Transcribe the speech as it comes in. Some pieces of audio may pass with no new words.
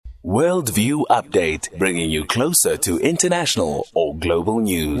Worldview Update, bringing you closer to international or global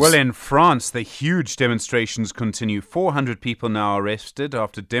news. Well, in France, the huge demonstrations continue. 400 people now arrested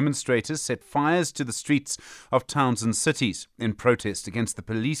after demonstrators set fires to the streets of towns and cities in protest against the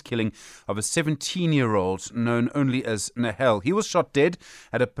police killing of a 17-year-old known only as Nahel. He was shot dead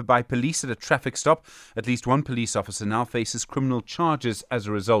by police at a traffic stop. At least one police officer now faces criminal charges as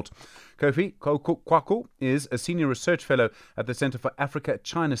a result. Koffi Kouakou is a senior research fellow at the Center for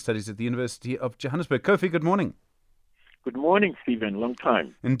Africa-China Studies at the University of Johannesburg. Koffi, good morning. Good morning, Stephen. Long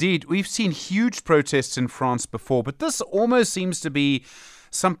time. Indeed. We've seen huge protests in France before, but this almost seems to be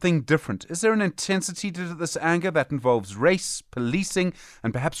something different. Is there an intensity to this anger that involves race, policing,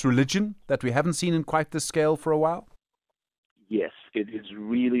 and perhaps religion that we haven't seen in quite this scale for a while? Yes, it is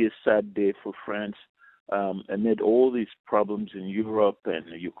really a sad day for France. Amid all these problems in Europe and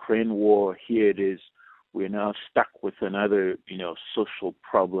the Ukraine war, here it is. We're now stuck with another, social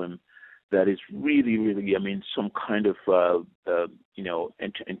problem that is really, some kind of,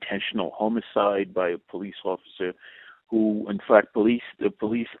 intentional homicide by a police officer who, in fact, the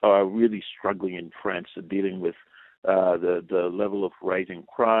police are really struggling in France dealing with the level of rising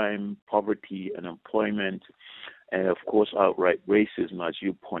crime, poverty, unemployment, and, of course, outright racism, as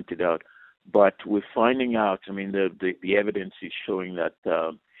you pointed out. But we're finding out, the evidence is showing that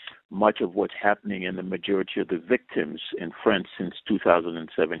much of what's happening and the majority of the victims in France since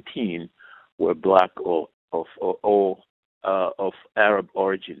 2017 were black or of Arab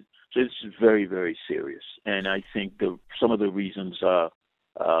origin. So this is very, very serious. And I think some of the reasons are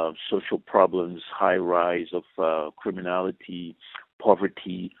social problems, high rise of criminality,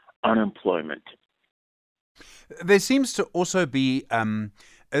 poverty, unemployment. There seems to also be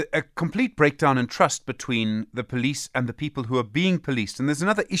a complete breakdown in trust between the police and the people who are being policed. And there's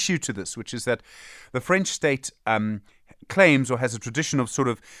another issue to this, which is that the French state claims or has a tradition of sort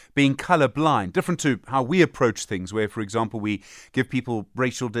of being colorblind, different to how we approach things, where, for example, we give people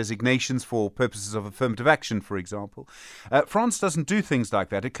racial designations for purposes of affirmative action, for example. France doesn't do things like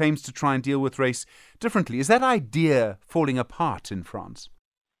that. It claims to try and deal with race differently. Is that idea falling apart in France?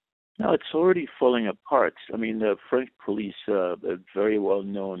 No, it's already falling apart. The French police are very well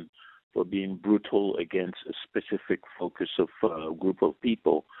known for being brutal against a specific focus of a group of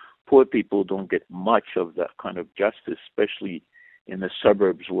people. Poor people don't get much of that kind of justice, especially in the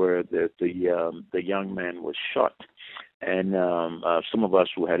suburbs where the young man was shot. And some of us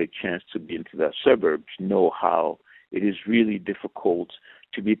who had a chance to be into the suburbs know how it is really difficult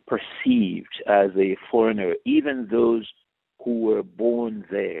to be perceived as a foreigner, even those who were born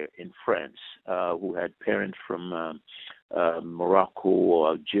there in France, who had parents from Morocco or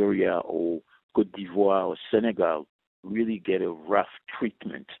Algeria or Cote d'Ivoire or Senegal, really get a rough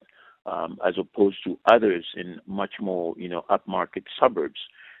treatment as opposed to others in much more, upmarket suburbs.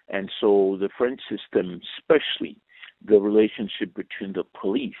 And so the French system, especially the relationship between the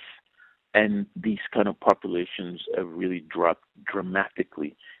police and these kind of populations have really dropped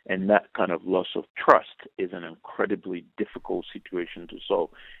dramatically. And that kind of loss of trust is an incredibly difficult situation to solve.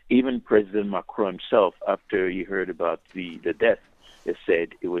 Even President Macron himself, after he heard about the death, has said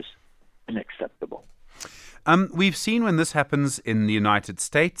it was unacceptable. We've seen when this happens in the United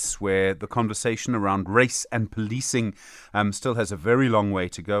States, where the conversation around race and policing still has a very long way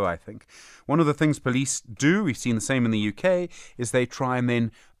to go, I think. One of the things police do, we've seen the same in the UK, is they try and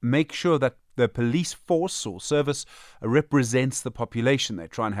then make sure that the police force or service represents the population. They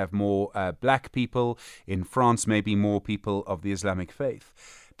try and have more black people. In France, maybe more people of the Islamic faith.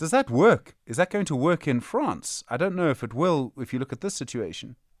 Does that work? Is that going to work in France? I don't know if it will if you look at this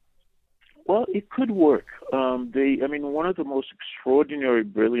situation. Well, it could work. One of the most extraordinary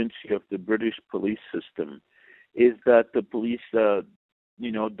brilliancy of the British police system is that the police,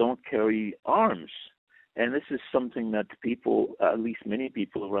 don't carry arms. And this is something that people, at least many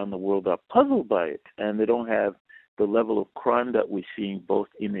people around the world, are puzzled by it. And they don't have the level of crime that we're seeing both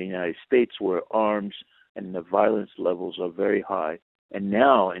in the United States, where arms and the violence levels are very high, and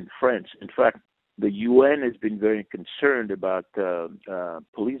now in France. In fact, the UN has been very concerned about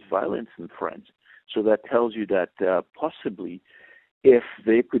police violence in France. So that tells you that possibly if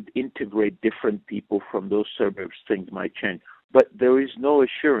they could integrate different people from those suburbs, things might change. But there is no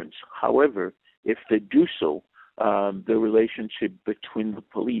assurance. However, if they do so, the relationship between the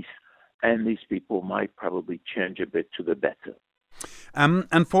police and these people might probably change a bit to the better.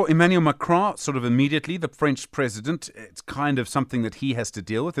 And for Emmanuel Macron, sort of immediately, the French president, it's kind of something that he has to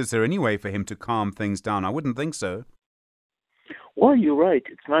deal with. Is there any way for him to calm things down? I wouldn't think so. Well, you're right.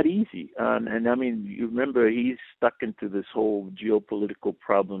 It's not easy. You remember he's stuck into this whole geopolitical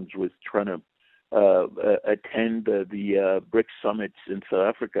problems with trying to attend the BRICS summits in South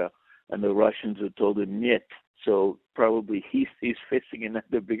Africa, and the Russians have told him yet. So probably he's facing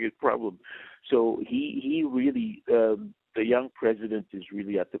another bigger problem. So he really, the young president is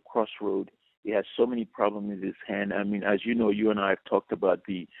really at the crossroad. He has so many problems in his hand. I mean, as you know, you and I have talked about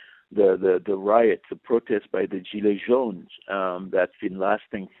the riots, the protests by the Gilets Jaunes that's been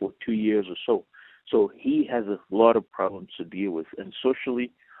lasting for 2 years or so. So he has a lot of problems to deal with. And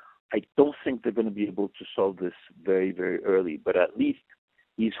socially, I don't think they're going to be able to solve this very, very early. But at least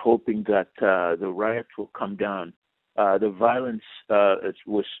he's hoping that the riots will come down. The violence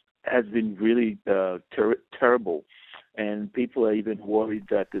has been really terrible. And people are even worried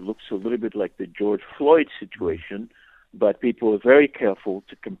that it looks a little bit like the George Floyd situation, but people are very careful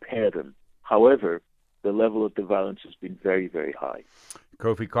to compare them. However, the level of the violence has been very, very high.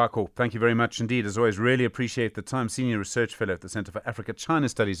 Koffi Kouakou, thank you very much indeed. As always, really appreciate the time. Senior Research Fellow at the Center for Africa-China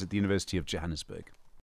Studies at the University of Johannesburg.